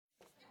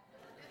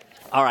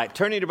All right,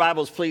 turn your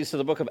Bibles, please, to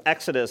the book of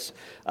Exodus.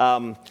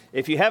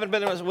 If you haven't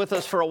been with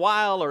us for a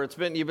while, or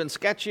you've been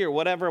sketchy or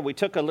whatever, we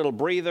took a little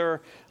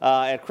breather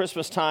at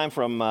Christmas time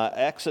from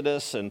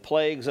Exodus and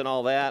plagues and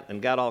all that,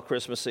 and got all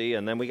Christmassy,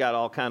 and then we got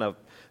all kind of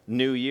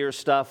New Year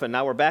stuff, and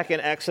now we're back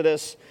in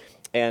Exodus,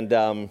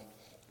 and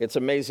it's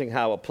amazing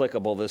how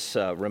applicable this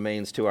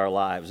remains to our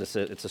lives.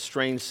 It's a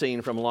strange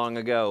scene from long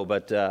ago,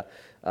 but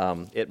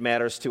it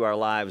matters to our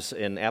lives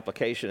in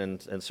application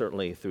and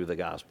certainly through the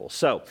gospel.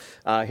 So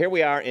here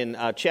we are in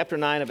chapter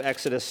 9 of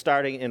Exodus,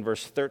 starting in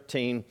verse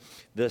 13.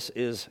 This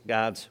is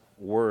God's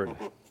word.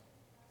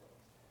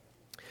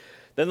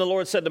 Then the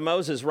Lord said to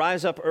Moses,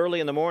 "Rise up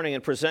early in the morning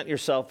and present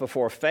yourself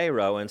before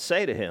Pharaoh and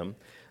say to him,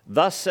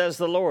 'Thus says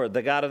the Lord,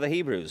 the God of the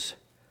Hebrews,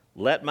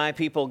 let my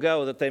people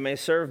go that they may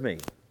serve me.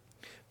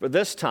 For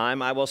this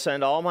time I will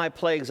send all my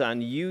plagues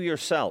on you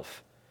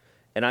yourself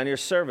and on your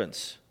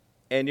servants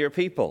and your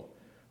people,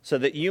 so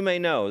that you may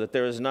know that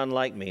there is none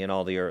like me in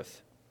all the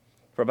earth.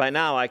 For by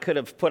now I could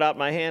have put out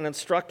my hand and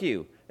struck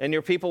you and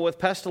your people with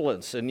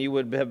pestilence, and you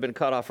would have been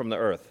cut off from the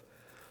earth.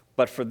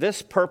 But for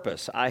this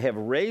purpose I have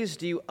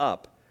raised you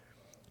up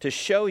to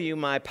show you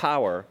my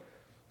power,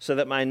 so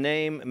that my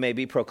name may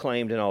be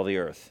proclaimed in all the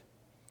earth.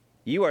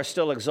 You are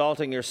still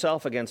exalting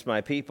yourself against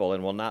my people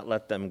and will not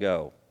let them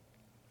go.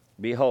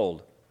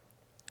 Behold,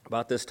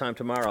 about this time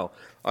tomorrow,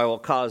 I will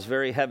cause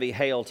very heavy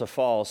hail to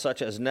fall,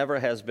 such as never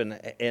has been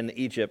in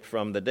Egypt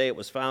from the day it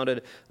was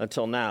founded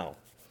until now.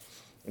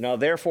 Now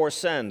therefore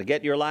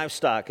get your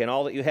livestock and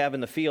all that you have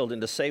in the field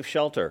into safe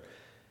shelter.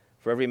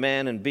 For every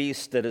man and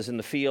beast that is in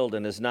the field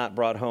and is not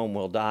brought home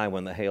will die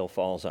when the hail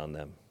falls on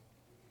them.'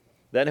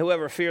 Then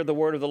whoever feared the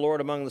word of the Lord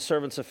among the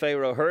servants of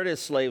Pharaoh heard his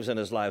slaves and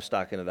his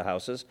livestock into the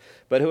houses.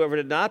 But whoever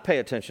did not pay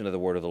attention to the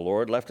word of the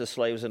Lord left his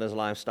slaves and his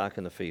livestock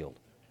in the field.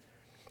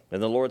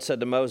 And the Lord said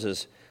to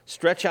Moses,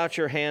 'Stretch out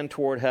your hand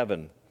toward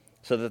heaven,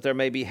 so that there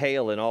may be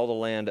hail in all the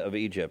land of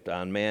Egypt,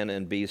 on man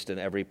and beast and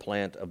every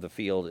plant of the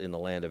field in the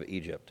land of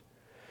Egypt.'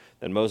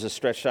 Then Moses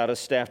stretched out his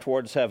staff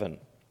towards heaven.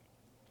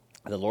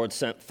 And the Lord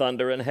sent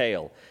thunder and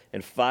hail,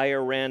 and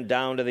fire ran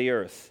down to the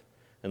earth.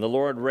 And the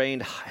Lord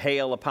rained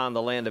hail upon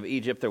the land of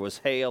Egypt. There was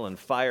hail and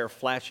fire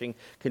flashing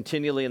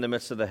continually in the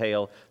midst of the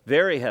hail,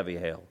 very heavy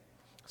hail,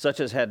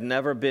 such as had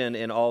never been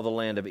in all the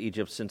land of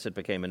Egypt since it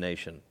became a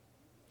nation.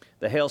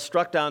 The hail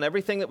struck down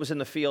everything that was in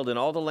the field in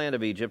all the land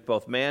of Egypt,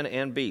 both man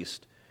and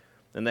beast.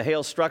 And the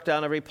hail struck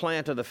down every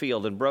plant of the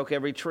field and broke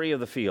every tree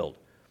of the field.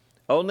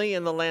 Only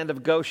in the land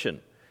of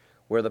Goshen,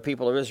 where the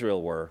people of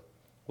Israel were,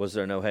 was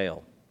there no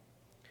hail.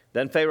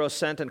 Then Pharaoh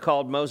sent and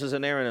called Moses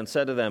and Aaron and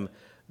said to them,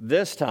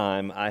 'This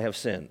time I have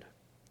sinned.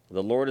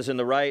 The Lord is in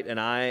the right, and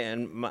I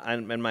and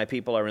my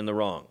people are in the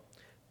wrong.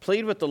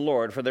 Plead with the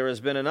Lord, for there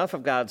has been enough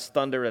of God's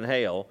thunder and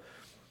hail.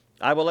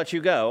 I will let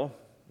you go,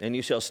 and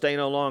you shall stay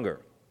no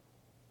longer.'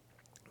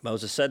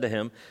 Moses said to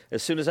him,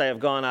 'As soon as I have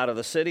gone out of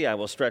the city, I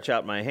will stretch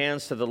out my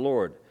hands to the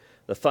Lord.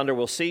 The thunder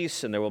will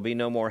cease, and there will be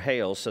no more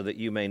hail, so that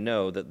you may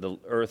know that the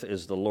earth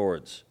is the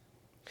Lord's.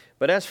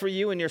 But as for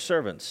you and your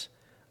servants,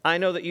 I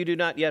know that you do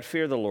not yet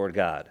fear the Lord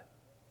God.'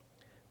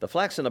 The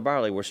flax and the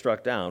barley were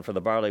struck down, for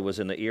the barley was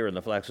in the ear and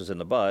the flax was in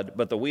the bud,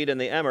 but the wheat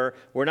and the emmer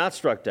were not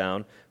struck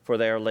down, for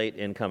they are late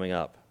in coming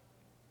up.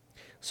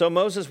 So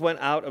Moses went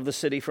out of the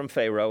city from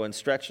Pharaoh and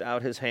stretched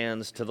out his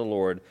hands to the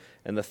Lord,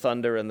 and the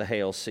thunder and the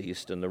hail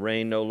ceased, and the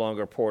rain no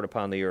longer poured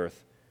upon the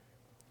earth.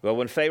 But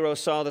when Pharaoh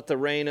saw that the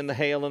rain and the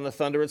hail and the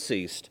thunder had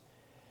ceased,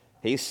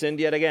 he sinned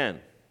yet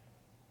again,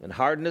 and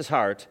hardened his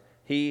heart,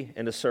 he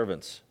and his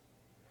servants.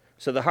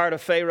 So the heart of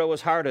Pharaoh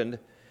was hardened,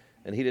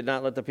 and he did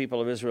not let the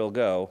people of Israel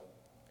go,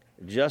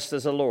 just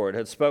as the Lord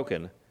had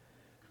spoken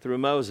through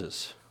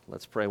Moses."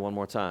 Let's pray one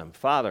more time.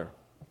 Father,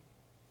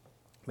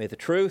 may the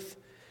truth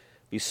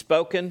be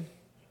spoken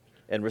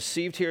and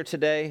received here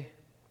today.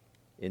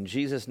 In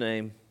Jesus'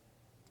 name,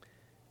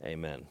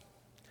 amen.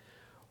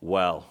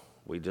 Well,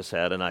 we just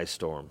had an ice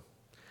storm.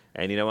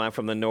 And I'm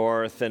from the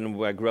north,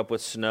 and I grew up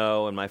with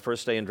snow, and my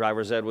first day in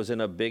driver's ed was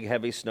in a big,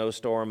 heavy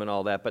snowstorm and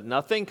all that. But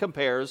nothing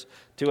compares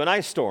to an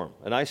ice storm.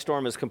 An ice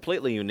storm is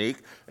completely unique,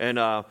 and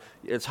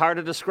it's hard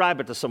to describe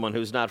it to someone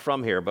who's not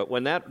from here. But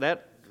when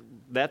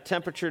that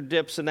temperature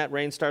dips and that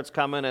rain starts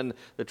coming and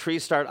the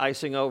trees start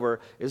icing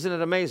over, isn't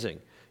it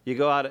amazing? You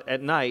go out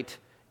at night,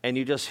 and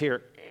you just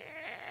hear,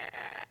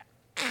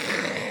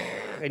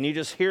 and you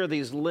just hear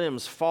these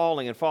limbs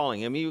falling and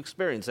falling. I mean, you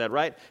experience that,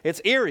 right?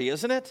 It's eerie,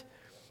 isn't it?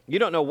 You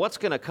don't know what's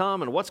going to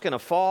come and what's going to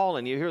fall,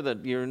 and you hear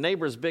that your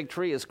neighbor's big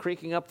tree is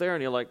creaking up there,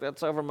 and you're like,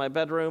 "That's over my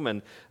bedroom,"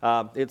 and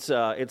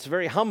it's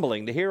very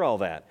humbling to hear all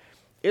that.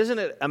 Isn't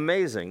it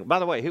amazing? By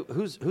the way,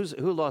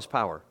 who lost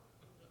power?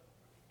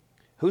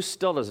 Who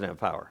still doesn't have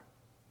power?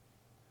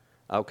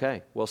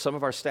 Okay, well, some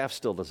of our staff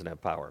still doesn't have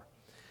power.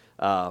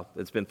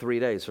 It's been 3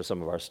 days for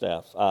some of our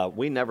staff.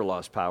 We never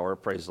lost power,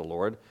 praise the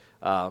Lord.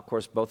 Of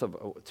course,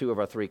 two of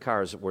our 3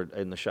 cars were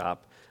in the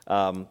shop,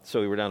 so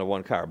we were down to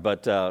 1 car.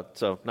 But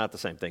so not the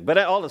same thing. But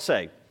all to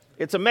say,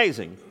 it's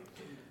amazing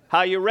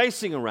how you're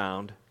racing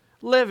around,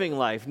 living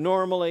life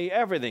normally,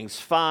 everything's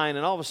fine,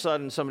 and all of a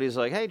sudden somebody's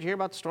like, "Hey, did you hear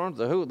about the storm?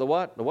 The who? The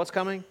what? The what's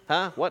coming?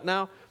 Huh? What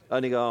now?"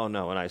 And you go, oh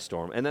no, an ice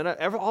storm. And then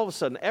all of a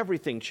sudden,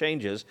 everything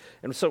changes,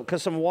 and so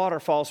because some water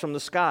falls from the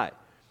sky.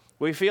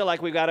 We feel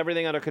like we've got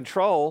everything under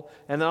control,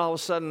 and then all of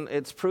a sudden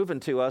it's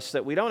proven to us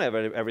that we don't have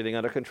everything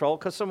under control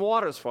because some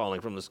water is falling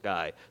from the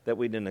sky that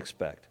we didn't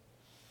expect.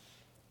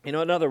 You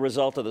know, another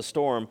result of the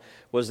storm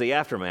was the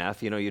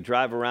aftermath. You know, you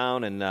drive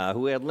around, and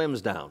who had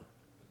limbs down?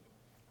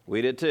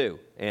 We did too.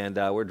 And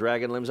we're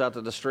dragging limbs out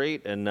to the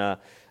street, and there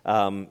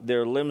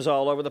are limbs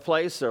all over the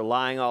place. They're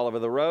lying all over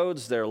the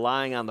roads. They're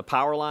lying on the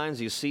power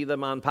lines. You see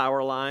them on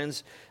power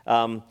lines.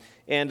 And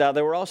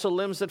there were also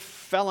limbs that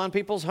fell on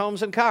people's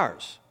homes and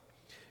cars.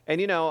 And,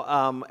 you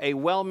know, a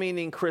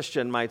well-meaning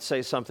Christian might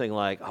say something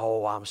like,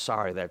 oh, I'm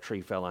sorry that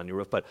tree fell on your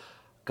roof, but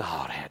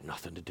God had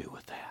nothing to do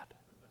with that.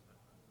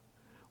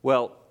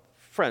 Well,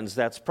 friends,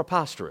 that's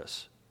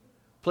preposterous.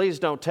 Please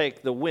don't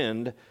take the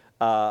wind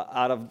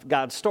out of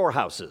God's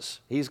storehouses.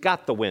 He's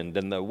got the wind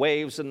and the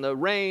waves and the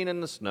rain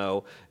and the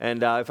snow.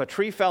 And if a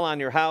tree fell on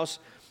your house,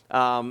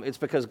 it's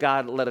because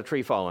God let a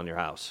tree fall on your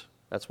house.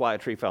 That's why a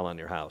tree fell on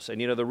your house.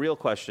 And, you know, the real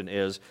question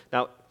is,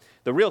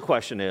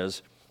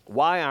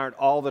 why aren't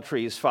all the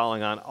trees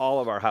falling on all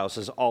of our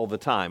houses all the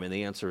time? And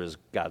the answer is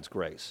God's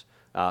grace.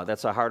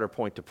 That's a harder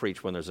point to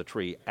preach when there's a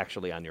tree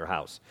actually on your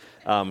house.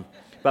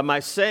 But my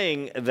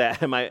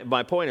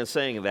point in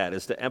saying that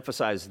is to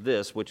emphasize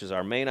this, which is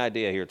our main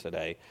idea here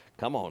today.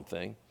 Come on,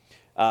 thing.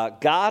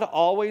 God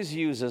always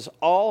uses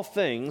all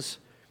things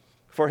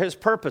for his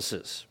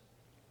purposes.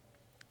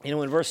 You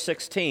know, in verse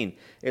 16,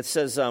 it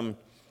says,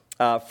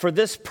 for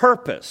this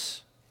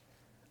purpose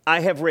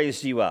I have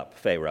raised you up,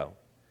 Pharaoh,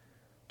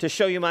 to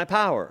show you my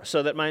power,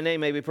 so that my name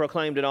may be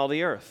proclaimed in all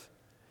the earth.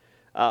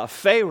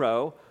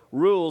 Pharaoh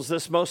rules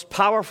this most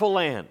powerful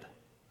land.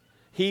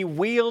 He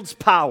wields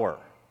power.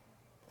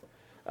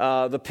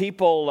 The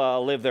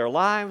people live their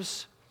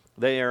lives.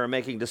 They are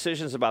making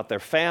decisions about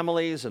their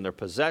families and their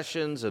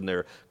possessions and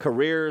their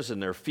careers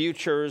and their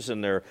futures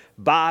and their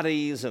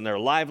bodies and their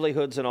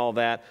livelihoods and all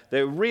that.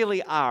 They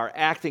really are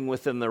acting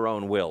within their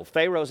own will.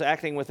 Pharaoh's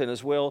acting within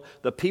his will.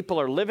 The people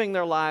are living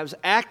their lives,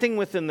 acting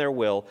within their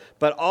will,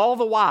 but all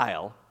the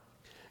while,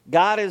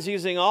 God is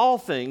using all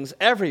things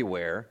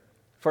everywhere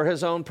for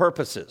his own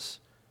purposes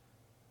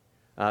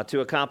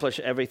to accomplish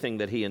everything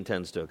that he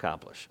intends to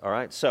accomplish. All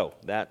right, so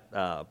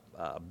that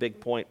big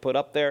point put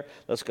up there.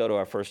 Let's go to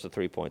our first of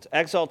 3 points.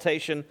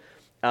 Exaltation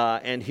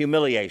and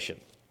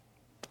humiliation.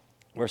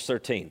 Verse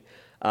 13.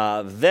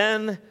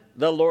 Then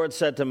the Lord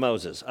said to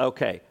Moses,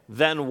 okay,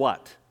 then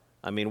what?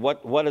 I mean,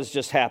 what has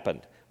just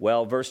happened?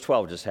 Well, verse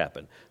 12 just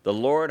happened. The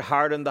Lord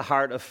hardened the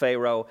heart of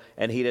Pharaoh,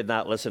 and he did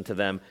not listen to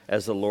them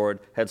as the Lord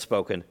had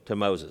spoken to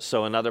Moses.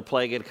 So another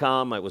plague had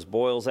come. It was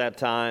boils that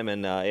time,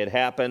 and it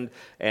happened,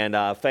 and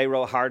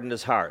Pharaoh hardened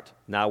his heart.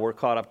 Now we're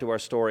caught up to our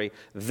story.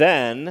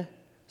 Then,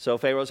 so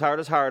Pharaoh's heart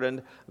is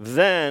hardened.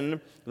 Then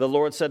the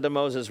Lord said to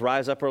Moses,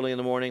 rise up early in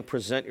the morning,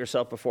 present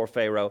yourself before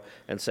Pharaoh,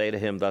 and say to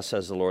him, thus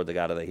says the Lord, the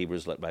God of the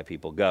Hebrews, let my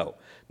people go.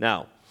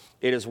 Now,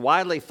 it is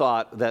widely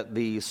thought that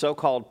the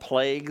so-called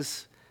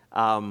plagues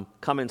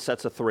come in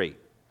sets of 3.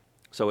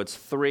 So it's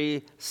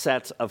 3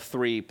 sets of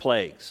 3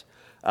 plagues.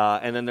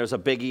 And then there's a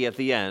biggie at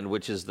the end,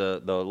 which is the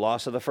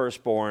loss of the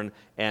firstborn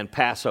and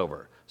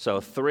Passover. So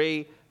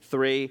 3,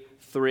 3,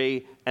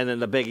 3, and then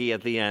the biggie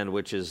at the end,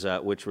 which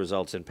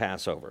results in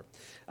Passover.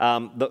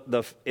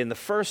 In the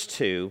first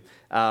 2,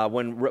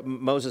 when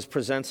Moses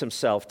presents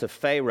himself to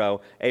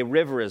Pharaoh, a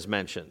river is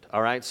mentioned.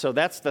 All right, so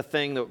that's the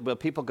thing that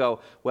people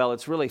go, well,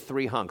 it's really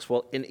 3 hunks.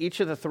 Well, in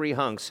each of the 3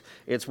 hunks,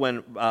 it's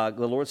when the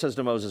Lord says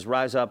to Moses,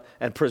 rise up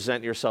and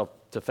present yourself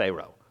to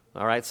Pharaoh.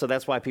 All right, so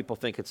that's why people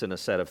think it's in a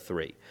set of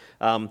 3.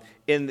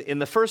 In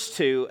the first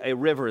 2, a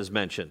river is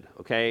mentioned.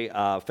 Okay,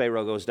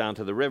 Pharaoh goes down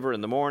to the river in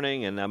the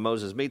morning, and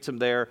Moses meets him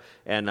there,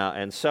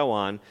 and so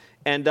on.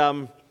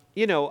 And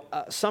you know,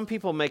 some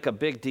people make a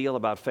big deal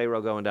about Pharaoh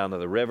going down to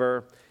the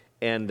river,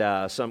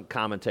 and some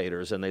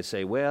commentators, and they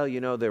say, well, you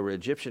know, there were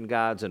Egyptian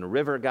gods and a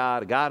river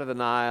god, a god of the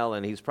Nile,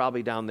 and he's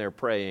probably down there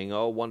praying.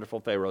 Oh, wonderful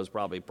Pharaoh's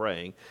probably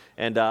praying.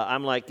 And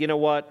I'm like, you know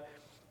what?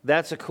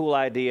 That's a cool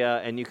idea,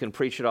 and you can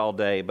preach it all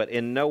day, but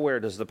in nowhere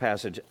does the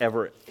passage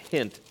ever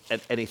hint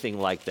at anything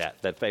like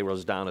that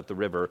Pharaoh's down at the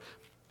river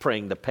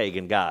praying to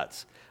pagan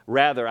gods.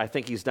 Rather, I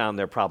think he's down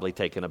there probably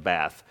taking a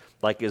bath,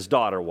 like his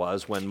daughter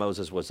was when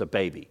Moses was a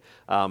baby.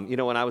 You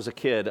know, when I was a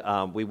kid,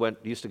 we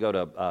used to go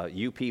to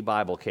UP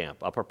Bible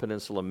Camp, Upper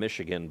Peninsula,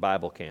 Michigan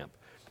Bible Camp,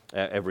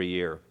 every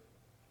year.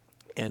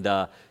 And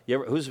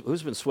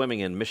who's been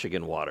swimming in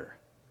Michigan water?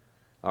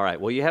 All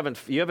right. Well, you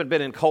haven't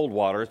been in cold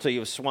water, so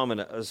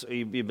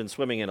you've been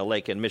swimming in a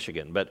lake in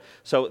Michigan. But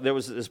so there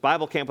was this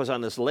Bible camp was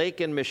on this lake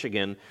in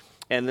Michigan,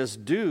 and this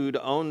dude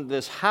owned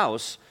this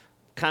house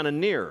kind of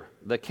near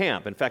the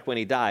camp. In fact, when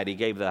he died, he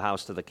gave the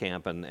house to the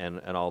camp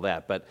and all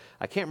that. But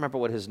I can't remember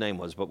what his name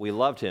was, but we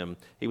loved him.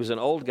 He was an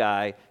old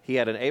guy. He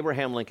had an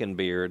Abraham Lincoln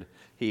beard.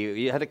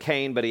 He had a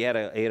cane, but he had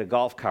a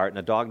golf cart and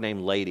a dog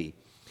named Lady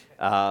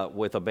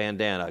with a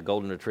bandana, a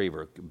golden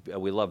retriever.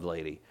 We loved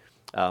Lady.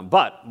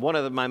 But one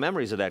of my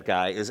memories of that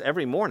guy is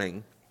every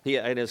morning he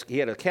had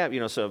a cabin.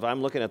 You know, so if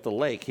I'm looking at the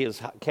lake, his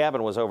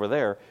cabin was over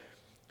there.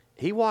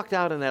 He walked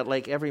out in that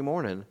lake every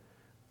morning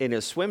in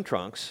his swim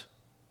trunks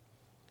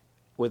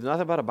with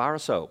nothing but a bar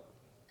of soap.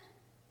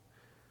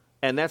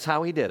 And that's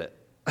how he did it.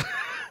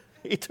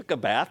 He took a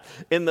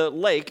bath in the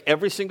lake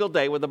every single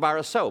day with a bar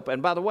of soap.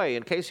 And by the way,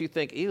 in case you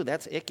think, ew,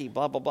 that's icky,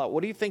 blah, blah, blah,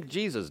 what do you think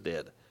Jesus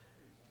did?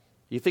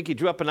 You think he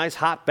drew up a nice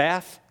hot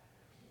bath?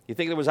 You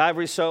think there was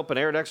ivory soap and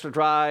Air Extra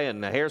Dry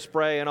and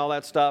hairspray and all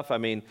that stuff? I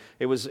mean,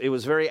 it was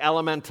very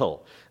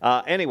elemental.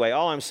 Anyway,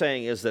 all I'm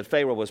saying is that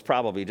Pharaoh was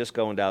probably just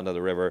going down to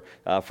the river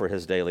for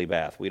his daily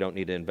bath. We don't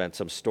need to invent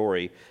some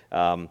story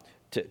to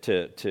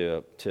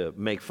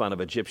make fun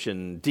of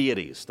Egyptian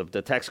deities.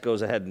 The text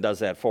goes ahead and does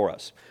that for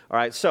us. All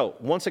right, so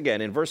once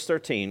again, in verse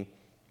 13,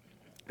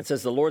 it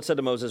says, the Lord said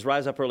to Moses,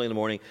 rise up early in the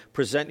morning,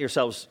 present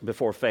yourselves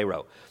before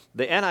Pharaoh.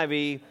 The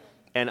NIV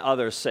and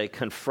others say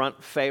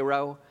confront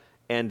Pharaoh,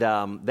 and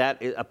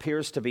that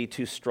appears to be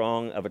too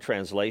strong of a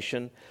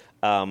translation.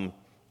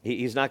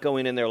 He's not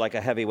going in there like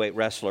a heavyweight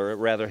wrestler.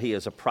 Rather, he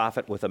is a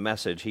prophet with a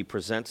message. He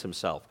presents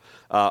himself.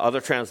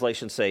 Other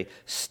translations say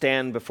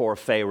stand before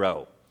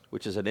Pharaoh,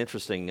 which is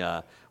interesting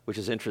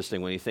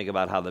when you think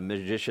about how the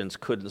magicians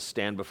couldn't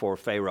stand before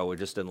Pharaoh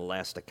just in the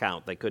last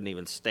account. They couldn't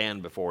even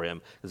stand before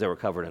him because they were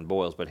covered in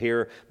boils. But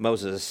here,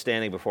 Moses is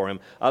standing before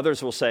him.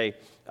 Others will say,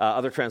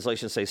 other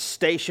translations say,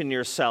 station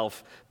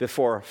yourself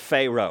before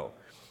Pharaoh.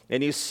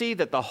 And you see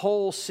that the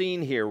whole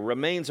scene here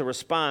remains a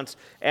response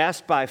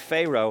asked by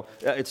Pharaoh.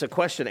 It's a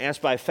question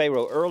asked by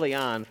Pharaoh early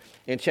on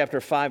in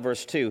chapter 5,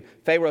 verse 2.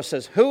 Pharaoh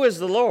says, who is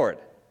the Lord,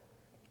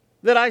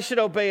 that I should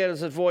obey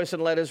his voice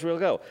and let Israel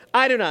go?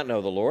 I do not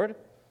know the Lord.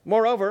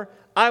 Moreover,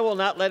 I will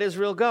not let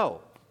Israel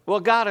go. Well,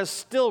 God is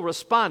still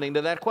responding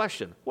to that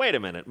question. Wait a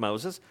minute,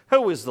 Moses.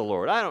 Who is the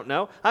Lord? I don't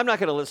know. I'm not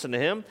going to listen to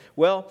him.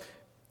 Well,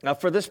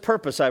 for this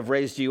purpose I've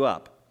raised you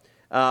up.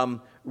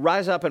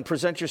 Rise up and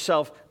present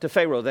yourself to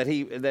Pharaoh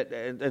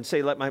and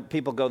say, let my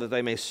people go that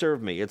they may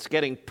serve me. It's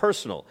getting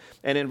personal.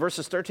 And in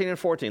verses 13 and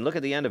 14, look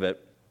at the end of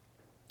it.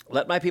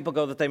 Let my people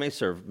go that they may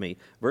serve me.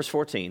 Verse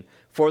 14,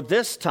 for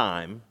this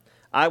time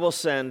I will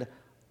send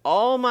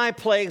all my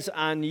plagues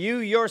on you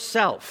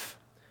yourself.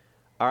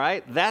 All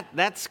right,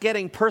 that's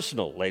getting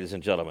personal, ladies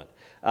and gentlemen.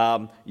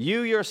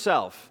 You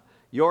yourself,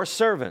 your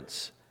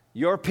servants,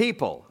 your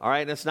people, all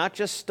right? And it's not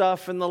just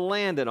stuff in the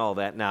land and all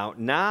that now.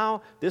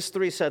 Now, this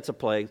 3 sets of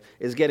plagues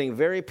is getting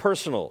very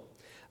personal.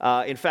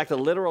 In fact, a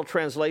literal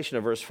translation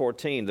of verse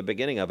 14, the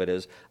beginning of it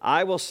is,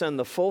 I will send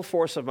the full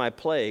force of my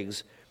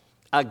plagues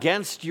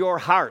against your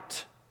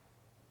heart.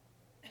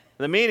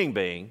 The meaning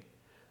being,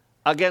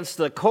 against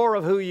the core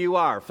of who you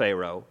are,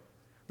 Pharaoh,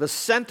 the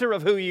center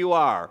of who you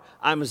are.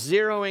 I'm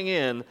zeroing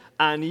in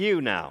on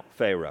you now,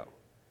 Pharaoh.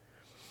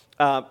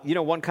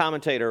 One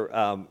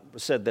commentator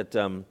said that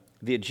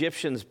the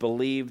Egyptians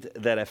believed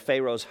that a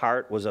Pharaoh's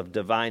heart was of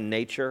divine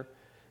nature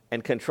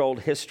and controlled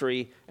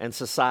history and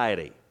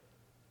society.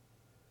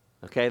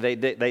 Okay,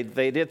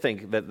 they did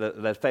think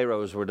that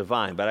pharaohs were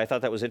divine, but I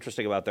thought that was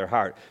interesting about their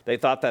heart. They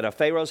thought that a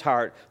Pharaoh's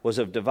heart was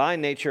of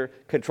divine nature,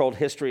 controlled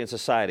history and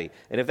society.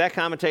 And if that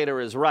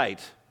commentator is right,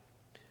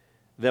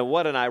 then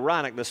what an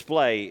ironic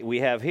display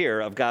we have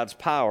here of God's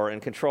power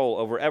and control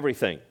over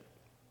everything.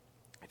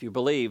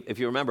 If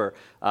you remember,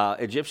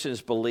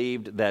 Egyptians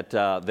believed that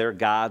their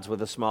gods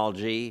with a small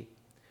g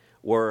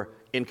were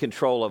in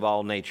control of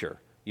all nature.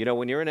 You know,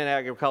 when you're in an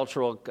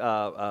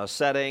agricultural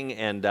setting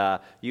and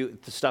the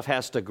stuff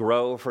has to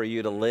grow for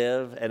you to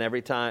live, and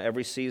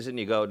every season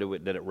you go,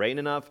 did it rain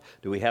enough?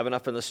 Do we have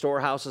enough in the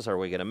storehouses? Are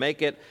we going to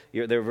make it?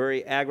 They're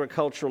very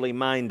agriculturally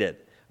minded.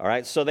 All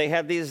right, so they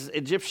had these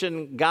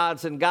Egyptian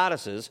gods and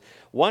goddesses.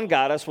 One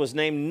goddess was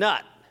named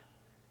Nut,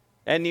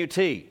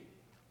 N-U-T.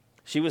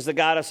 She was the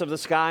goddess of the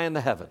sky and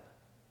the heaven.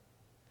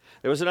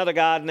 There was another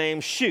god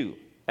named Shu,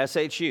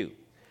 S-H-U.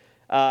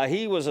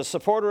 He was a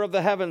supporter of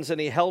the heavens,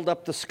 and he held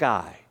up the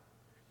sky.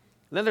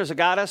 And then there's a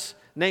goddess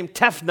named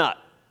Tefnut,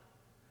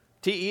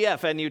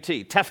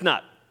 T-E-F-N-U-T,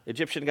 Tefnut,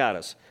 Egyptian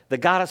goddess, the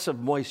goddess of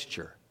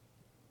moisture.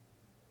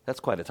 That's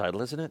quite a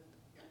title, isn't it?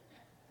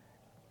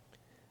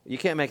 You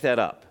can't make that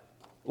up.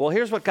 Well,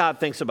 here's what God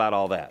thinks about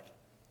all that.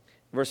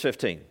 Verse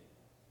 15.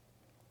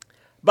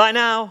 By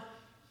now,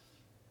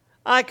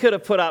 I could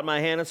have put out my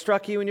hand and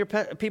struck you and your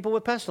people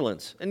with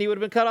pestilence, and you would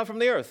have been cut off from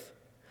the earth.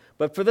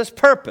 But for this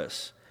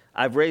purpose,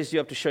 I've raised you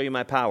up to show you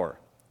my power.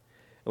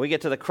 And we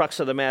get to the crux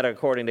of the matter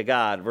according to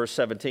God, verse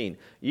 17.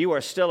 You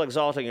are still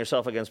exalting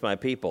yourself against my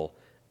people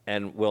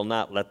and will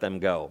not let them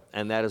go.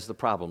 And that is the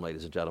problem,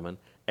 ladies and gentlemen,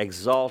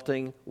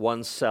 exalting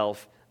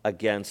oneself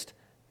against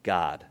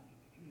God.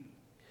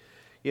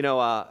 You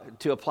know,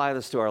 to apply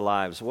this to our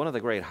lives, one of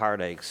the great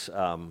heartaches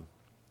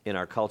in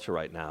our culture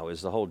right now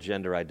is the whole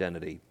gender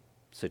identity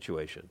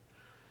situation.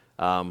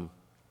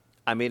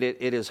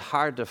 It is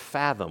hard to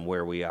fathom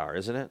where we are,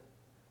 isn't it?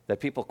 That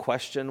people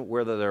question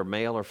whether they're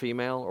male or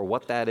female or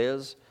what that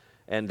is.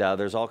 And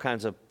there's all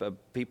kinds of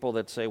people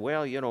that say,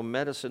 well, you know,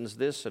 medicine's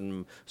this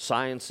and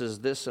science is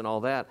this and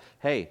all that.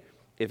 Hey,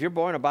 if you're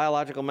born a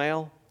biological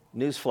male,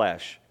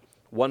 newsflash,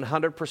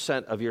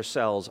 100% of your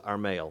cells are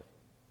male.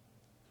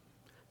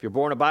 If you're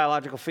born a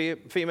biological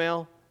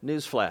female,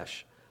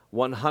 newsflash,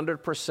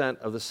 100%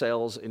 of the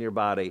cells in your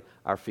body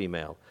are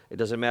female. It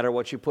doesn't matter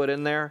what you put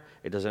in there.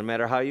 It doesn't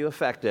matter how you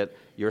affect it.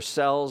 Your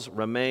cells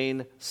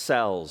remain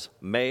cells,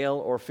 male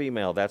or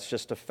female. That's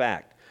just a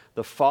fact.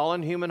 The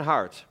fallen human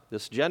heart,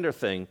 this gender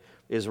thing,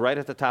 is right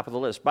at the top of the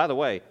list. By the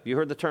way, you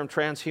heard the term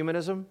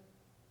transhumanism? Have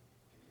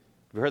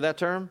you heard that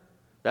term?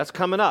 That's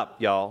coming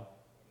up, y'all.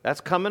 That's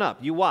coming up.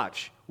 You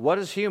watch. What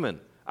is human?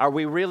 Are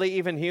we really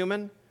even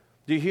human?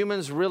 Do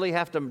humans really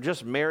have to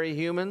just marry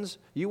humans?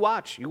 You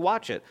watch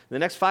it. In the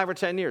next 5 or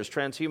 10 years,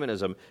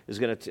 transhumanism is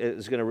going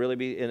to really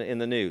be in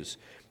the news.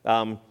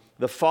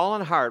 The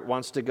fallen heart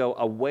wants to go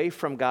away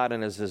from God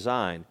and His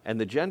design, and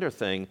the gender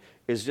thing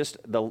is just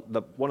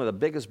one of the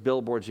biggest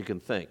billboards you can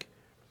think.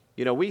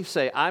 You know, we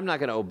say, I'm not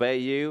going to obey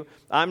you.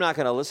 I'm not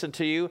going to listen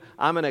to you.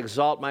 I'm going to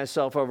exalt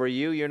myself over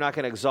you. You're not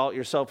going to exalt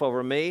yourself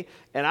over me.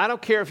 And I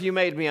don't care if you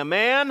made me a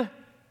man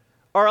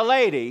or a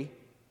lady.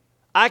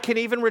 I can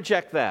even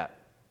reject that.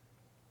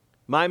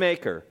 My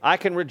Maker, I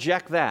can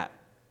reject that.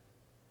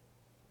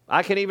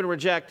 I can even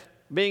reject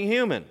being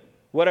human,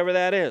 whatever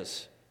that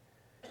is.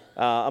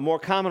 A more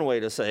common way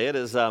to say it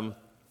is, I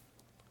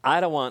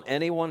don't want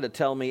anyone to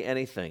tell me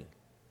anything.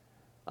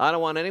 I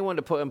don't want anyone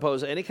to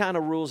impose any kind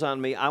of rules on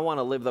me. I want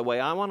to live the way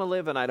I want to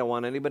live, and I don't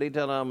want anybody to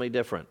tell me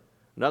different.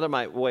 Another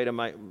way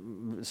to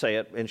say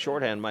it in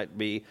shorthand might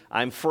be,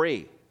 I'm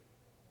free.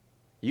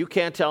 You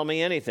can't tell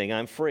me anything.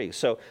 I'm free.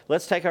 So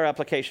let's take our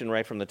application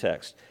right from the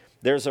text.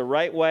 There's a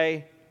right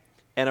way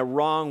and a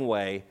wrong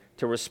way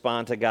to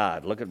respond to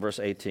God. Look at verse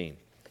 18.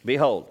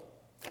 Behold,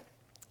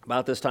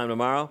 about this time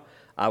tomorrow,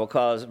 I will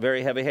cause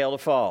very heavy hail to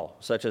fall,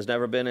 such as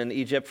never been in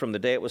Egypt from the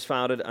day it was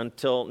founded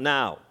until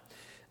now.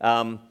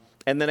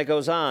 And then it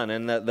goes on,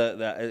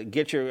 and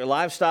get your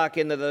livestock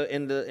into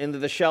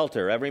the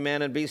shelter. Every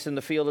man and beast in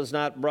the field is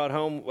not brought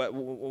home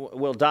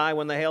will die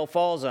when the hail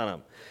falls on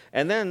them.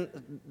 And then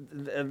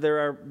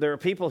there are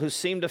people who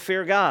seem to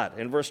fear God.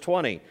 In verse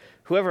 20,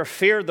 whoever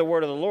feared the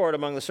word of the Lord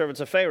among the servants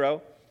of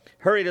Pharaoh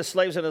hurried his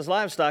slaves and his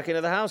livestock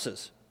into the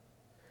houses.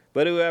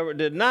 But whoever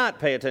did not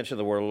pay attention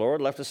to the word of the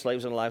Lord left his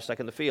slaves and livestock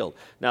in the field.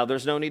 Now,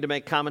 there's no need to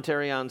make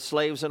commentary on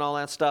slaves and all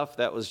that stuff.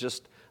 That was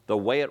just the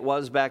way it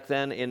was back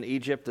then in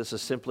Egypt. This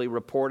is simply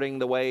reporting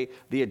the way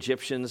the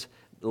Egyptians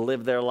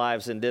lived their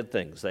lives and did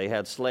things. They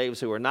had slaves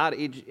who were not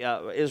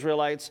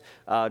Israelites,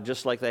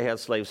 just like they had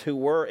slaves who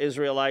were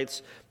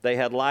Israelites. They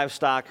had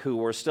livestock who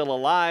were still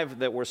alive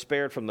that were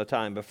spared from the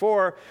time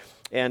before.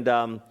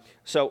 And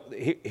so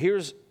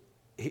here's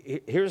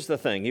the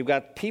thing. You've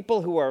got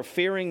people who are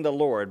fearing the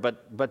Lord,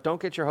 but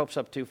don't get your hopes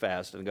up too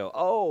fast and go,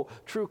 oh,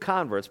 true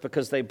converts,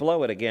 because they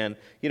blow it again.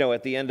 You know,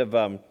 at the end of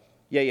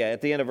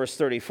at the end of verse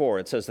 34,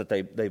 it says that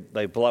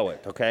they blow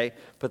it, okay?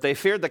 But they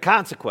feared the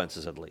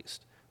consequences at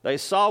least. They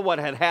saw what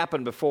had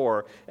happened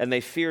before, and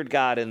they feared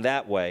God in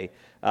that way.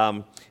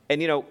 And,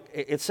 you know,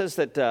 it says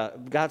that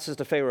God says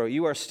to Pharaoh,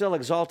 you are still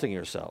exalting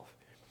yourself.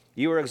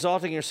 You are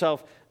exalting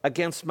yourself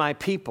against my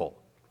people.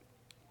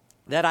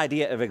 That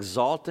idea of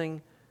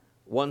exalting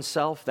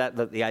oneself,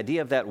 the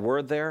idea of that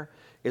word there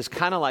is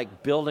kind of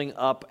like building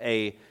up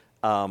a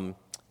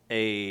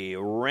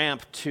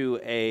ramp to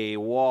a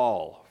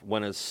wall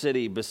when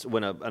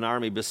an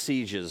army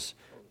besieges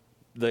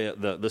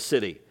the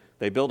city.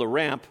 They build a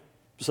ramp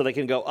so they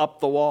can go up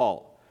the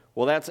wall.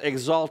 Well, that's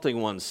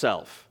exalting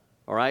oneself,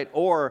 all right?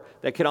 Or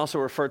they can also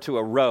refer to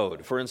a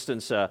road. For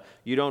instance,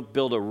 you don't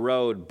build a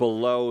road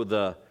below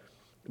the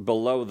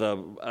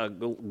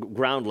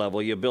ground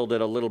level. You build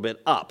it a little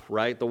bit up,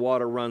 right? The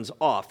water runs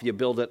off. You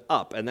build it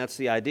up, and that's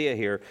the idea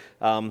here.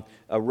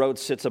 A road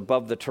sits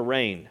above the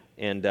terrain,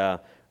 and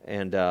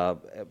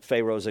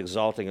Pharaoh's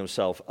exalting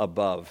himself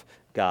above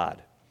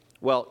God.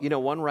 Well, you know,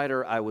 one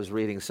writer I was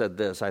reading said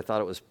this. I thought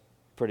it was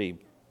pretty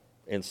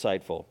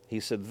insightful. He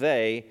said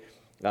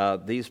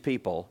these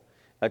people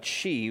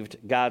achieved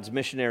God's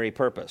missionary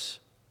purpose.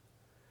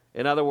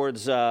 In other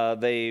words,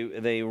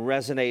 they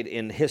resonate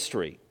in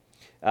history.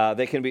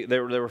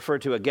 They're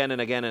referred to again and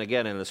again and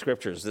again in the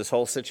scriptures. This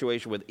whole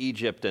situation with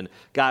Egypt and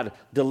God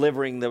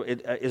delivering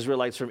the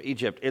Israelites from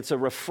Egypt. It's a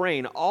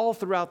refrain all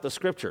throughout the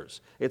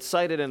scriptures. It's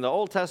cited in the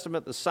Old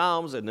Testament, the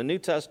Psalms, and the New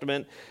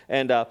Testament.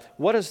 And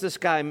what does this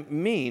guy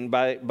mean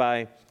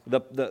by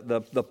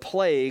the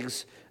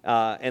plagues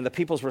and the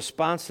people's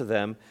response to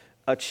them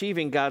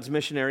achieving God's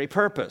missionary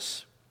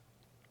purpose?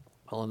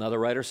 Well, another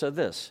writer said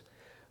this.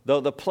 Though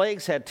the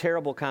plagues had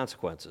terrible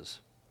consequences,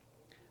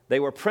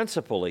 they were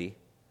principally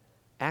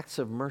acts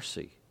of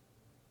mercy.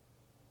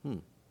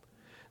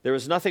 There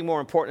is nothing more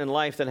important in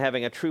life than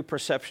having a true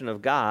perception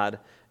of God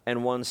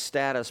and one's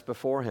status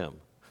before Him.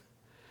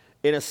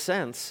 In a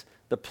sense,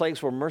 the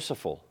plagues were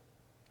merciful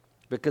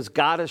because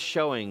God is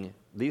showing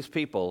these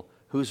people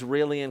who's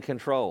really in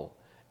control,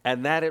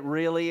 and that it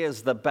really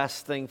is the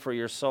best thing for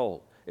your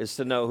soul, is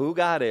to know who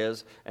God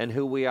is and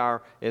who we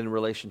are in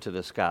relation to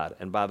this God.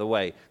 And by the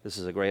way, this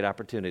is a great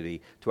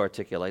opportunity to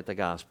articulate the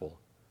gospel.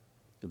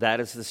 That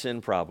is the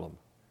sin problem.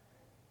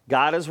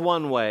 God is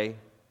one way,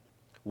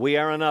 we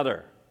are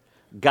another.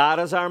 God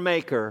is our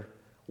maker,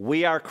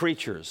 we are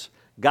creatures.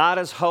 God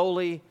is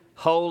holy,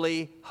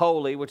 holy,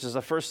 holy, which is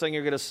the first thing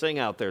you're going to sing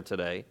out there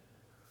today.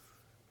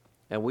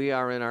 And we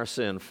are in our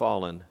sin,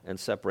 fallen and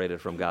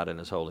separated from God in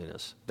his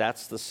holiness.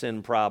 That's the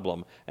sin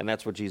problem, and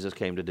that's what Jesus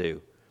came to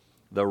do.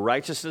 The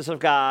righteousness of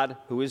God,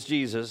 who is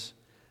Jesus,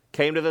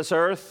 came to this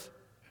earth,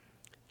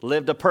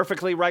 lived a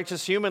perfectly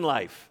righteous human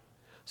life.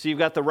 So you've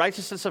got the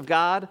righteousness of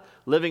God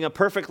living a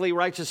perfectly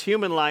righteous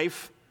human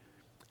life,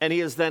 and he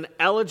is then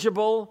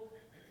eligible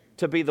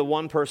to be the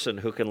one person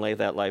who can lay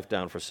that life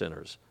down for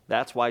sinners.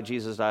 That's why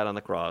Jesus died on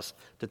the cross,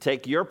 to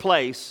take your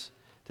place,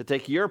 to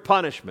take your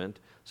punishment,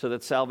 so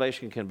that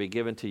salvation can be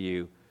given to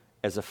you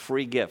as a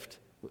free gift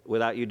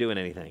without you doing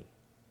anything.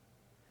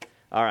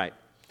 All right,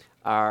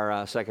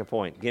 our second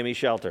point, give me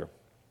shelter.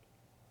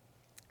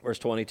 Verse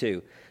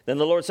 22, then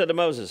the Lord said to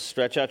Moses,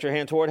 stretch out your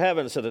hand toward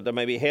heaven so that there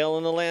may be hail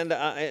in the land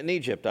in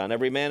Egypt, on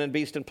every man and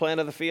beast and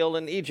plant of the field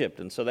in Egypt.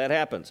 And so that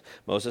happens.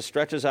 Moses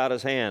stretches out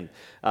his hand.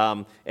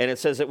 And it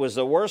says it was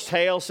the worst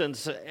hail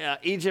since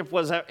Egypt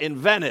was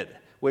invented,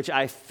 which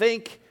I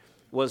think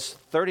was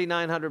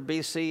 3900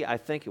 BC. I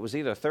think it was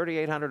either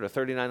 3800 or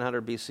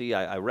 3900 BC.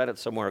 I read it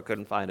somewhere. I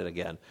couldn't find it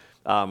again.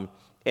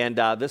 And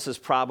this is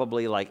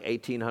probably like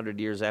 1,800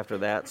 years after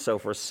that. So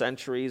for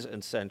centuries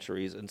and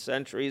centuries and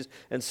centuries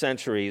and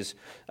centuries,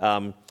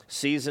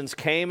 seasons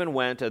came and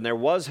went, and there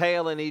was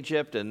hail in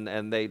Egypt,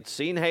 and they'd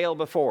seen hail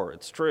before.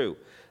 It's true.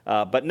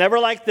 But never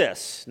like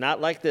this.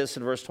 Not like this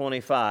in verse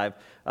 25.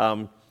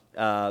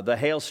 The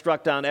hail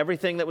struck down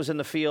everything that was in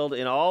the field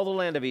in all the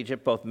land of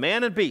Egypt, both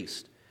man and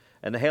beast.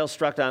 And the hail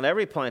struck down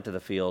every plant of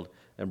the field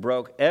and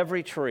broke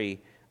every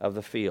tree of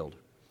the field.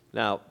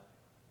 Now,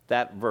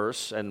 that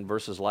verse and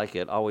verses like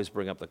it always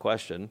bring up the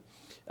question,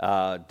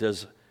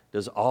 does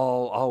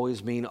all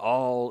always mean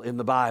all in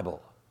the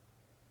Bible?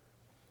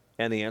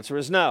 And the answer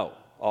is no.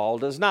 All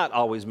does not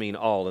always mean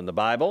all in the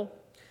Bible.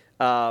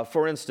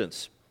 For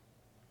instance,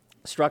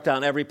 struck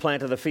down every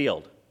plant of the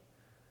field,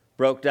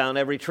 broke down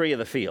every tree of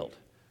the field.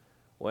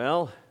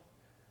 Well,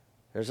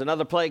 there's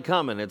another plague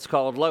coming. It's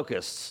called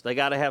locusts. They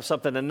got to have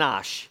something to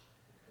nosh.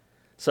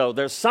 So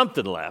there's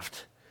something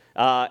left.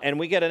 And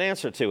we get an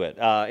answer to it.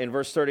 In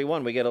verse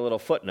 31, we get a little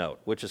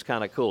footnote, which is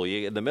kind of cool.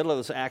 In the middle of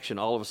this action,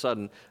 all of a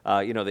sudden, the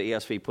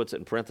ESV puts it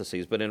in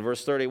parentheses. But in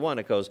verse 31,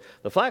 it goes,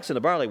 the flax and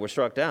the barley were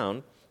struck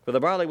down, for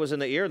the barley was in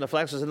the ear and the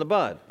flax was in the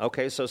bud.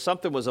 Okay, so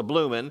something was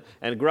a-blooming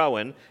and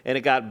growing, and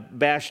it got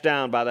bashed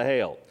down by the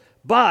hail.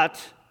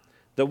 But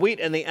the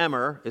wheat and the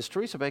emmer, is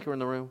Teresa Baker in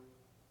the room?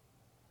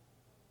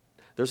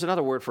 There's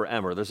another word for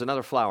emmer. There's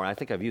another flour. I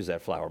think I've used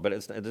that flour,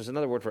 but there's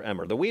another word for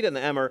emmer. The wheat and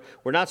the emmer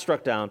were not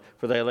struck down,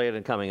 for they lay it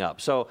in coming up.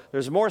 So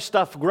there's more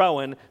stuff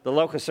growing. The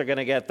locusts are going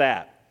to get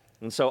that.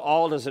 And so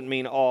all doesn't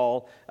mean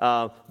all.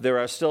 There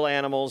are still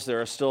animals.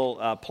 There are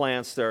still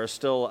plants. There are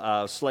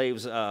still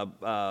slaves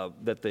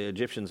that the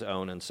Egyptians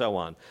own and so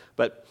on.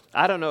 But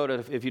I don't know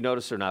if you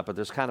noticed or not, but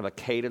there's kind of a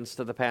cadence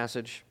to the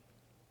passage.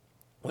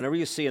 Whenever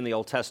you see in the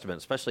Old Testament,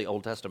 especially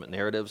Old Testament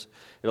narratives,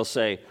 it'll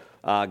say,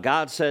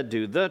 God said,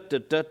 do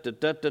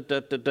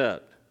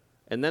that.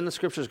 And then the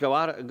scriptures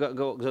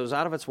goes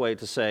out of its way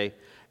to say,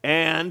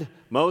 and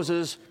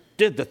Moses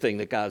did the thing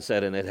that God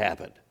said, and it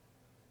happened.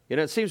 You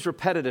know, it seems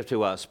repetitive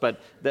to us,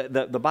 but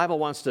the Bible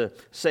wants to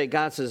say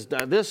God says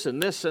this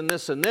and this and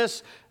this and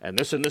this, and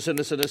this and this and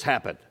this and this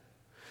happened.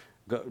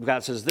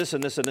 God says this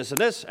and this and this and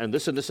this, and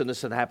this and this and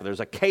this and happened. There's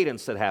a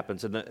cadence that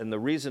happens, and the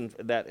reason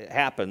that it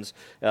happens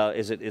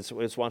is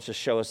it wants to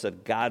show us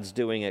that God's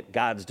doing it,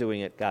 God's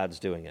doing it, God's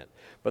doing it.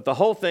 But the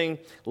whole thing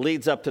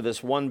leads up to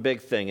this one big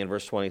thing in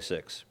verse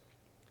 26.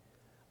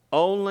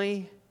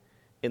 Only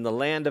in the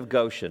land of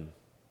Goshen,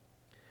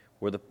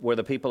 where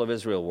the people of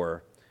Israel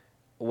were,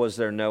 was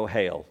there no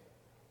hail.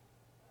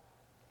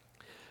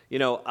 You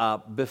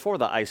know, before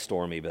the ice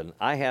storm even,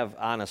 I have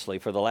honestly,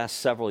 for the last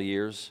several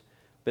years,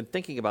 been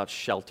thinking about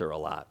shelter a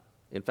lot.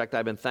 In fact,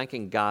 I've been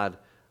thanking God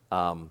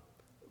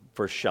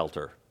for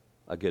shelter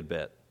a good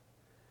bit.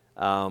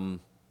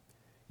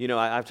 You know,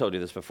 I've told you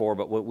this before,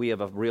 but we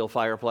have a real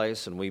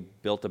fireplace, and we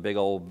built a big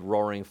old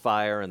roaring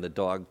fire, and the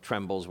dog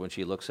trembles when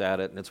she looks at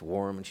it, and it's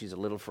warm, and she's a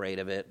little afraid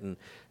of it, and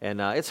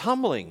it's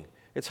humbling.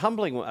 It's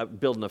humbling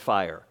building a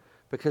fire,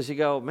 because you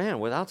go, man,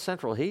 without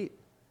central heat,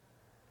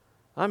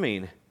 I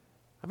mean,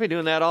 I've been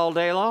doing that all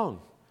day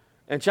long.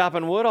 And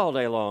chopping wood all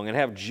day long and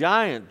have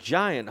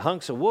giant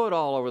hunks of wood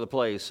all over the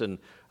place. And,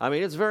 I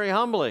mean, it's very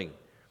humbling.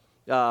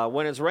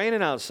 When it's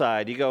raining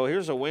outside, you go,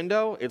 here's a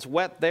window. It's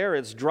wet there.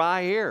 It's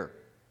dry here.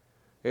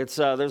 It's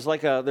there's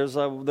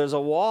a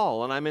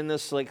wall, and I'm in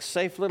this, like,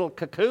 safe little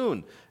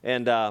cocoon.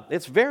 And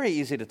it's very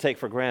easy to take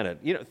for granted.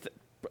 You know,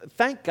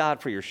 thank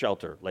God for your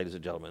shelter, ladies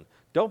and gentlemen.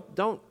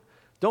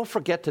 Don't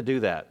forget to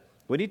do that.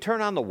 When you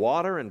turn on the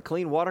water and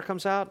clean water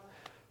comes out,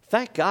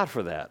 thank God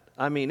for that.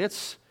 I mean,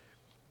 it's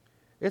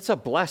a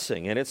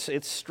blessing, and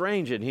it's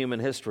strange in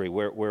human history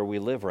where we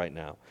live right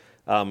now.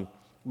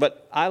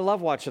 But I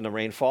love watching the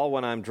rain fall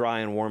when I'm dry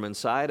and warm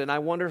inside, and I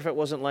wonder if it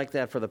wasn't like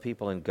that for the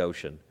people in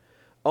Goshen.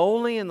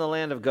 Only in the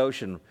land of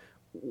Goshen,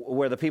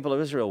 where the people of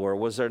Israel were,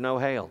 was there no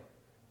hail.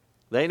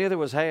 They knew there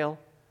was hail,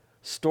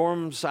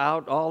 storms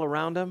out all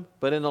around them,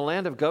 but in the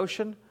land of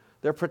Goshen,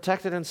 they're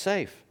protected and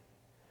safe.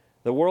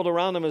 The world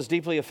around them is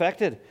deeply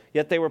affected,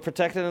 yet they were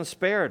protected and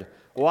spared.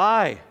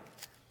 Why?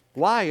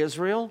 Why,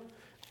 Israel?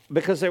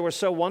 Because they were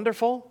so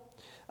wonderful?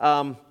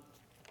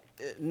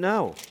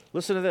 No.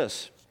 Listen to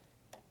this.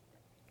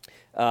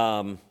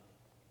 God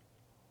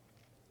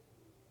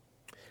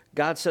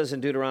says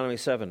in Deuteronomy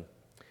 7,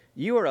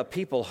 "You are a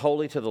people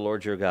holy to the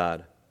Lord your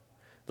God.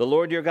 The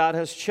Lord your God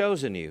has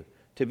chosen you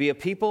to be a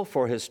people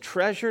for his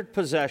treasured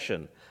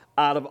possession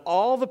out of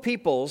all the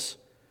peoples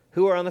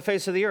who are on the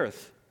face of the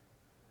earth."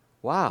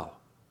 Wow.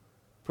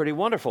 Pretty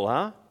wonderful,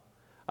 huh?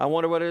 I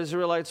wonder what an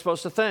Israelite's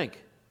supposed to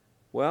think.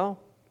 Well,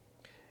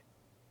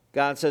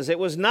 God says, "It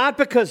was not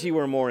because you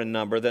were more in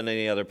number than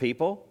any other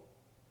people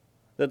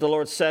that the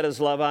Lord set his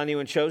love on you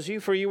and chose you,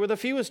 for you were the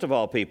fewest of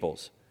all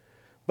peoples.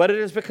 But it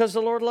is because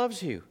the Lord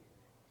loves you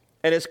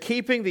and is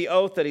keeping the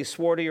oath that he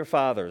swore to your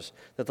fathers,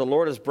 that the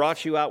Lord has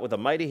brought you out with a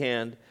mighty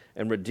hand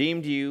and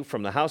redeemed you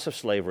from the house of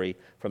slavery,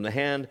 from the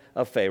hand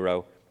of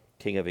Pharaoh,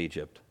 king of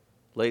Egypt."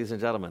 Ladies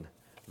and gentlemen,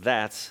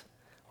 that's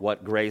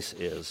what grace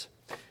is.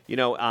 You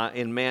know,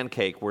 in Man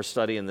Cake, we're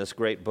studying this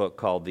great book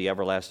called The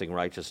Everlasting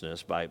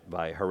Righteousness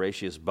by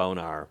Horatius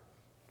Bonar,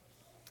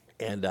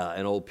 and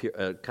an old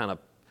kind of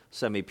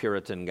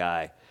semi-Puritan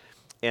guy.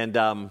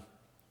 And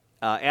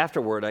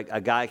afterward,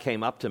 a guy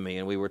came up to me,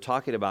 and we were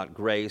talking about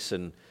grace,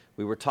 and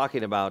we were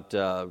talking about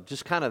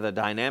just kind of the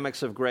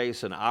dynamics of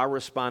grace and our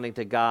responding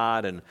to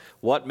God and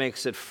what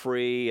makes it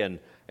free and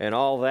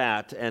all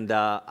that. And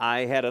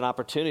I had an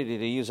opportunity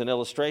to use an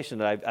illustration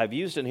that I've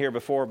used in here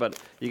before,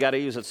 but you got to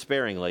use it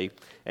sparingly,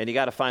 and you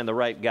got to find the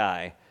right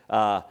guy.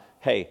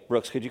 Hey,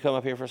 Brooks, could you come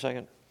up here for a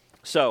second?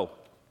 So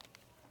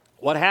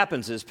what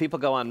happens is people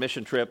go on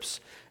mission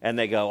trips, and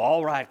they go,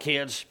 "All right,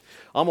 kids,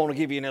 I'm going to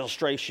give you an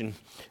illustration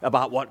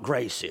about what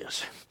grace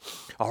is.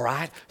 All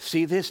right,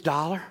 see this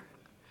dollar?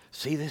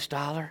 See this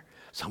dollar?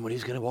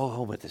 Somebody's going to go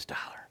home with this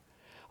dollar.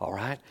 All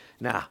right?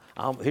 Now,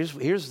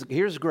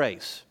 here's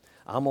grace.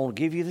 I'm going to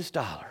give you this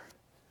dollar.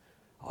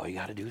 All you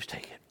got to do is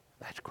take it.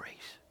 That's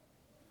grace."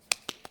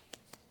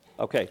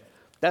 Okay,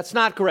 that's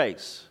not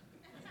grace.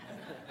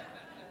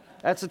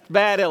 That's a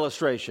bad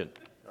illustration.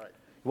 You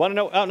want to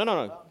know? Oh,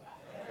 no.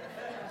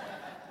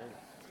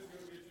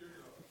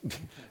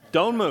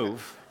 Don't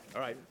move.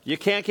 All right. You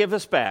can't give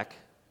this back.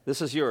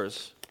 This is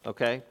yours,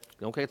 okay?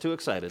 Don't get too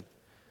excited.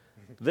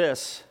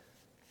 This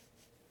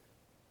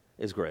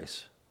is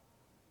grace.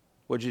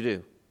 What'd you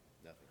do?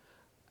 Nothing.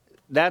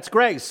 That's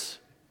grace.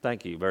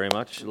 Thank you very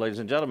much, ladies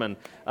and gentlemen.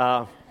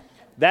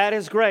 That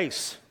is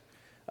grace.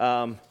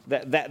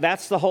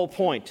 That's the whole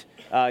point.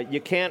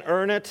 You can't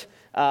earn it.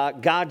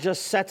 God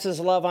just sets his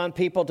love on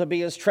people to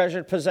be his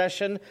treasured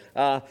possession,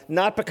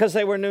 not because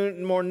they were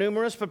more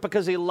numerous, but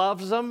because he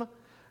loves them,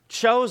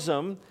 chose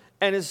them,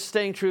 and is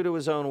staying true to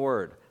his own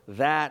word.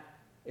 That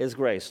is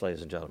grace,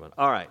 ladies and gentlemen.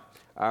 All right.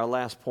 Our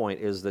last point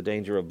is the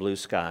danger of blue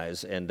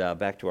skies. And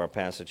back to our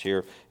passage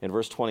here in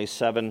verse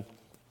 27.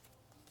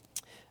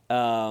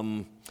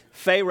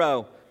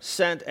 Pharaoh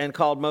sent and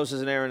called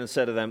Moses and Aaron and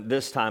said to them,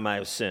 "This time I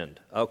have sinned."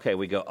 Okay,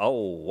 we go, oh,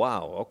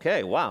 wow.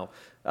 Okay, wow.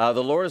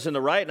 The Lord is in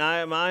the right, and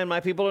I and my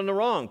people are in the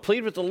wrong.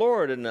 Plead with the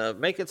Lord and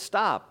make it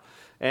stop.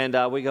 And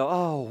we go,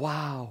 oh,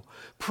 wow.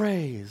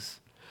 Praise.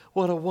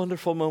 What a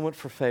wonderful moment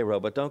for Pharaoh,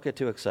 but don't get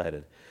too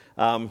excited.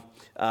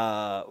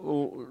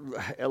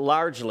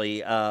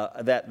 Largely,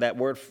 that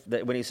word,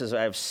 that when he says,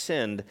 "I have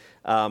sinned,"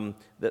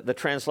 the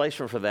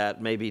translation for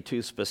that may be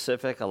too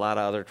specific. A lot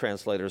of other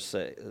translators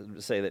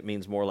say that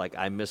means more like,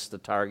 "I missed the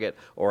target,"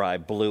 or "I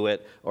blew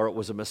it," or "it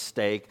was a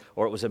mistake,"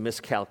 or "it was a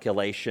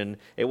miscalculation."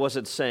 It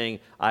wasn't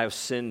saying, "I have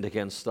sinned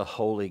against the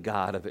holy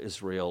God of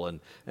Israel,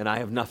 and I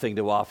have nothing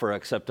to offer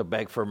except to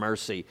beg for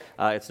mercy."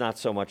 It's not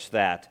so much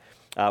that.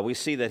 We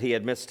see that he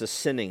admits to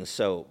sinning,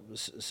 so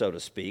to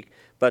speak.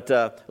 But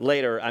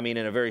later, in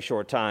a very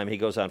short time, he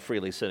goes on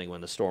freely sinning when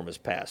the storm is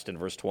past. In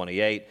verse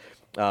 28,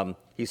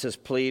 he says,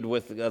 "Plead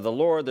with the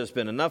Lord. There's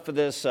been enough of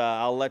this.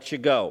 I'll let you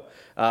go."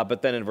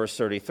 But then in verse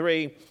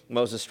 33,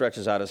 Moses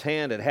stretches out his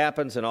hand. It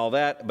happens and all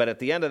that. But at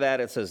the end of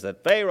that, it says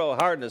that Pharaoh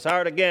hardened his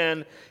heart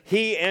again,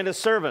 he and his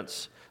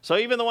servants. So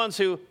even the ones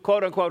who,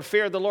 quote unquote,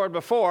 feared the Lord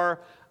before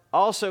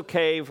also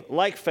cave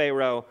like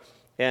Pharaoh,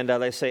 and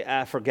they say,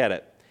 forget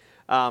it.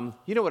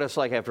 You know what it's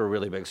like after a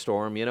really big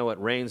storm. You know, it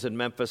rains in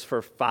Memphis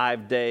for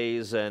 5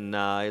 days, and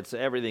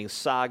everything's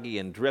soggy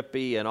and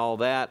drippy and all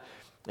that.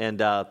 And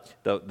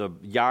the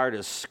yard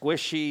is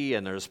squishy,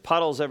 and there's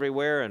puddles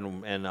everywhere,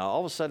 and all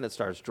of a sudden it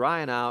starts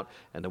drying out,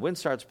 and the wind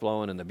starts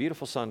blowing, and the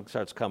beautiful sun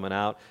starts coming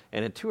out,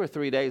 and in 2 or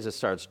 3 days it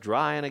starts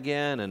drying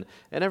again, and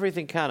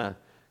everything kind of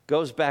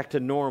goes back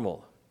to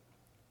normal.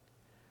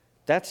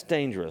 That's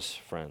dangerous,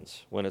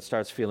 friends, when it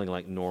starts feeling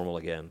like normal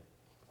again.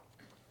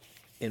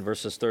 In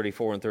verses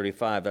 34 and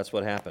 35, that's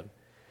what happened.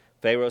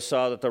 Pharaoh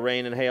saw that the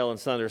rain and hail and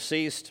thunder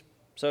ceased,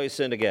 so he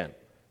sinned again.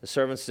 The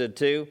servants did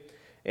too,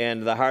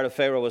 and the heart of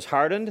Pharaoh was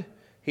hardened.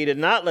 He did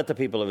not let the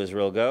people of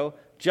Israel go,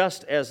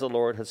 just as the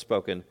Lord had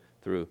spoken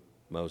through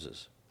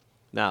Moses.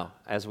 Now,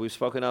 as we've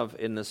spoken of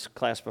in this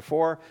class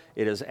before,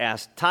 it is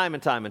asked time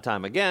and time and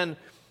time again,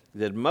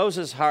 did Pharaoh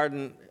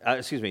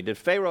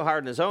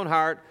harden his own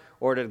heart,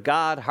 or did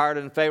God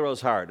harden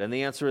Pharaoh's heart? And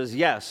the answer is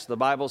yes. The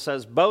Bible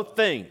says both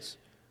things.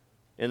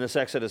 in this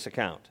Exodus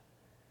account.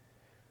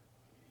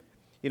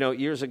 You know,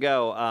 years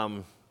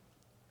ago,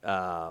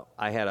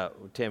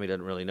 Tammy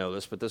doesn't really know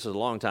this, but this is a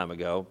long time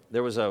ago.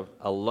 There was a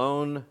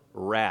lone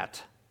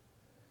rat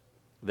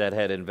that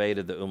had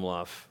invaded the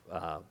Umlauf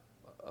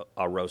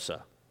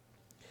Arosa.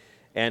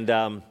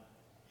 And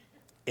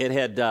it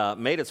had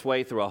made its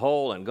way through a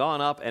hole and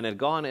gone up and had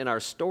gone in our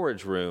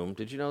storage room.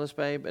 Did you know this,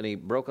 babe? And he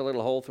broke a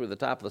little hole through the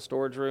top of the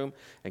storage room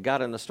and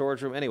got in the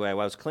storage room. Anyway, I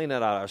was cleaning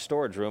out our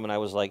storage room, and I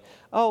was like,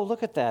 oh,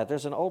 look at that.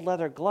 There's an old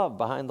leather glove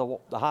behind the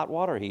hot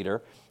water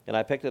heater. And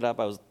I picked it up.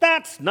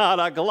 That's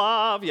not a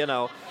glove, you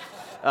know.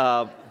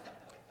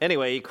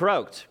 Anyway, he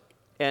croaked.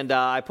 And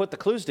I put the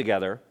clues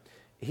together.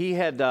 He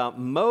had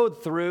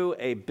mowed through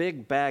a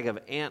big bag of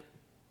ant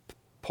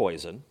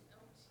poison.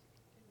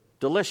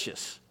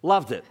 Delicious.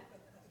 Loved it.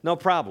 No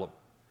problem.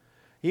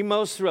 He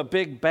mows through a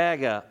big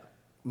bag of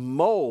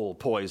mole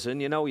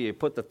poison. You know, you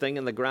put the thing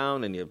in the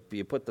ground and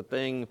you put the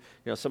thing, you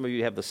know, some of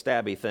you have the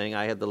stabby thing.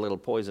 I had the little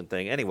poison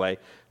thing. Anyway,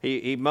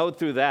 he mowed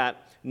through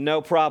that.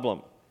 No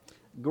problem.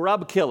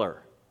 Grub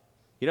killer.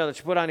 You know that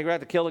you put on your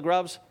ground to kill the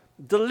grubs?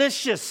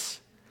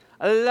 Delicious.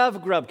 I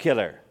love grub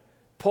killer.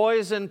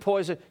 Poison.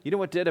 You know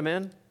what did him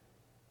in?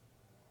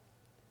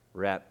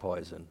 Rat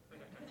poison.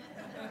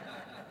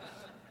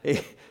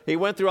 He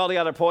went through all the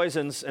other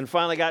poisons and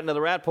finally got into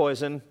the rat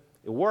poison.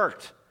 It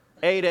worked.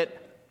 Ate it.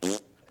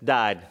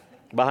 Died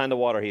behind the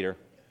water heater.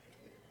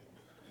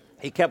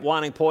 He kept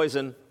wanting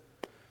poison.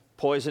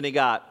 Poison he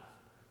got.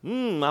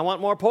 I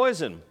want more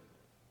poison.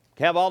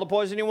 Have all the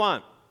poison you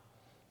want.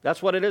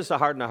 That's what it is to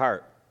harden a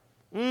heart.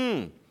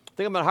 Think I'm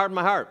going to harden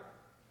my heart.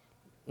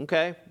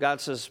 Okay.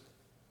 God says,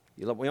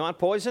 you want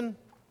poison?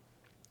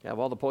 Have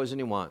all the poison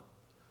you want.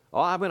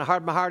 Oh, I'm going to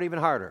harden my heart even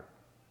harder.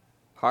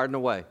 Harden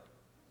away.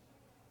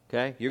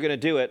 Okay? You're going to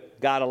do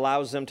it. God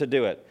allows them to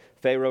do it.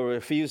 Pharaoh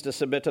refused to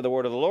submit to the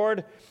word of the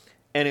Lord,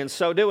 and in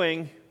so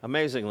doing,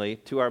 amazingly,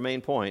 to our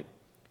main point,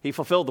 he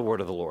fulfilled the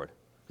word of the Lord.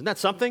 Isn't that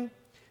something?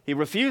 He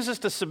refuses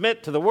to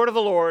submit to the word of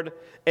the Lord,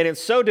 and in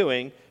so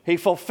doing, he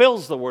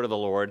fulfills the word of the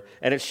Lord,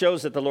 and it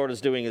shows that the Lord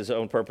is doing his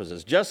own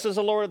purposes. Just as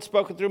the Lord had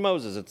spoken through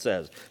Moses, it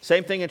says.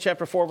 Same thing in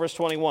chapter 4, verse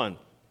 21.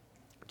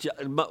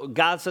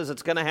 God says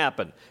it's going to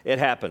happen. It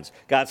happens.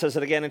 God says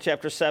it again in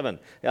chapter 7.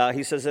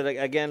 He says it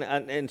again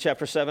in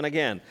chapter 7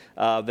 again,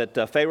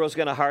 that Pharaoh's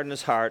going to harden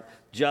his heart,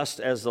 just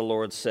as the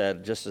Lord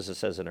said, just as it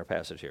says in our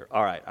passage here.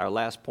 All right, our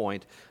last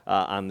point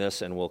on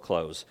this, and we'll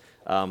close.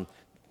 I'm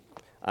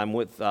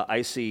with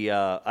icy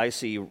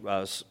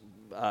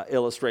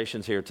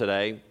illustrations here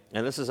today,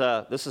 and this is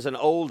an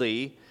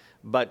oldie,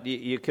 but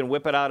you can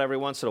whip it out every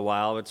once in a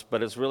while.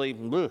 It's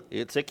really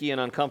it's icky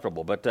and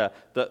uncomfortable. But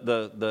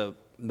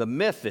the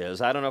myth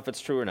is, I don't know if it's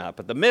true or not,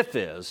 but the myth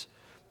is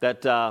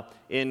that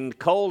in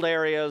cold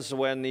areas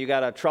when you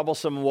got a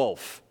troublesome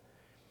wolf,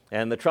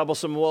 and the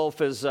troublesome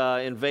wolf is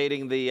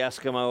invading the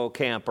Eskimo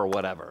camp or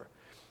whatever.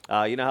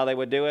 You know how they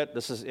would do it?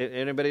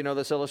 Anybody know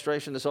this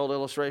illustration, this old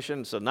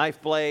illustration? It's a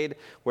knife blade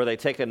where they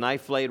take a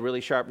knife blade,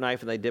 really sharp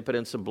knife, and they dip it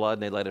in some blood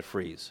and they let it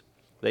freeze.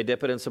 They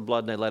dip it in some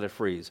blood and they let it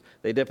freeze.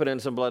 They dip it in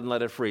some blood and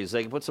let it freeze.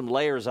 They put some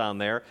layers on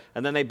there,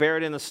 and then they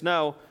bury it in the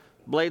snow,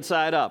 blade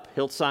side up,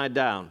 hilt side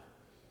down.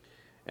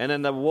 And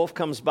then the wolf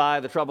comes by,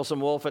 the troublesome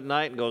wolf at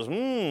night, and goes,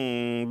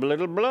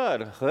 little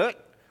blood.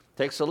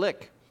 Takes a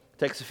lick.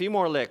 Takes a few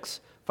more licks.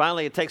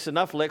 Finally, it takes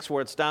enough licks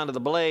where it's down to the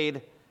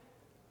blade.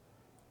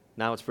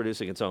 Now it's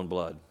producing its own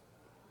blood.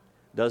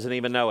 Doesn't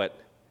even know it.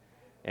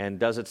 And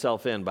does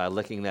itself in by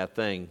licking that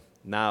thing,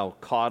 now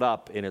caught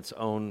up in its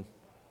own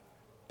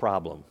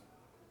problem.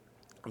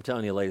 I'm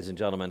telling you, ladies and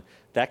gentlemen,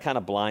 that kind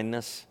of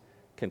blindness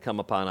can come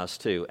upon us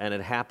too. And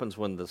it happens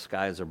when the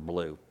skies are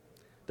blue.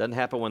 Doesn't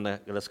happen when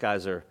the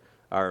skies are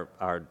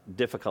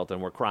difficult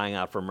and we're crying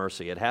out for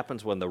mercy. It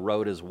happens when the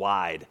road is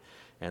wide,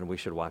 and we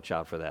should watch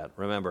out for that.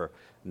 Remember,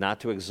 not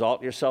to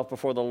exalt yourself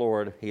before the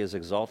Lord. He is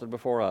exalted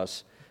before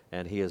us,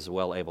 and he is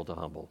well able to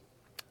humble.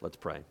 Let's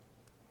pray.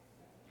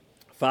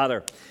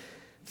 Father,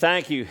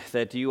 thank you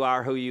that you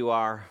are who you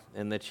are,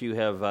 and that you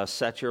have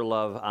set your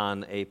love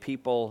on a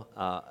people,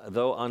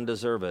 though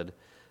undeserved,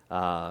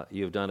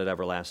 you've done it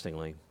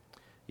everlastingly.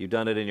 You've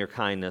done it in your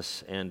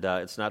kindness, and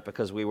it's not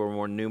because we were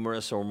more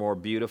numerous or more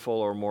beautiful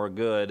or more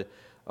good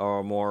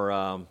or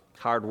more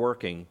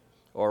hardworking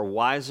or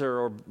wiser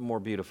or more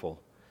beautiful.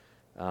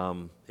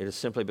 It is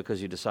simply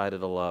because you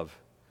decided to love.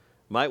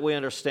 Might we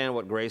understand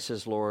what grace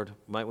is, Lord?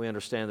 Might we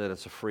understand that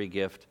it's a free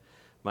gift?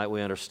 Might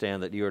we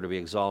understand that you are to be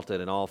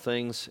exalted in all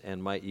things,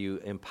 and might you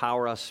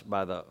empower us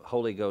by the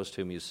Holy Ghost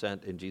whom you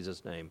sent in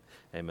Jesus' name.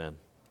 Amen.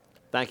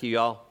 Thank you,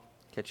 y'all.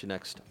 Catch you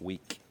next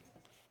week.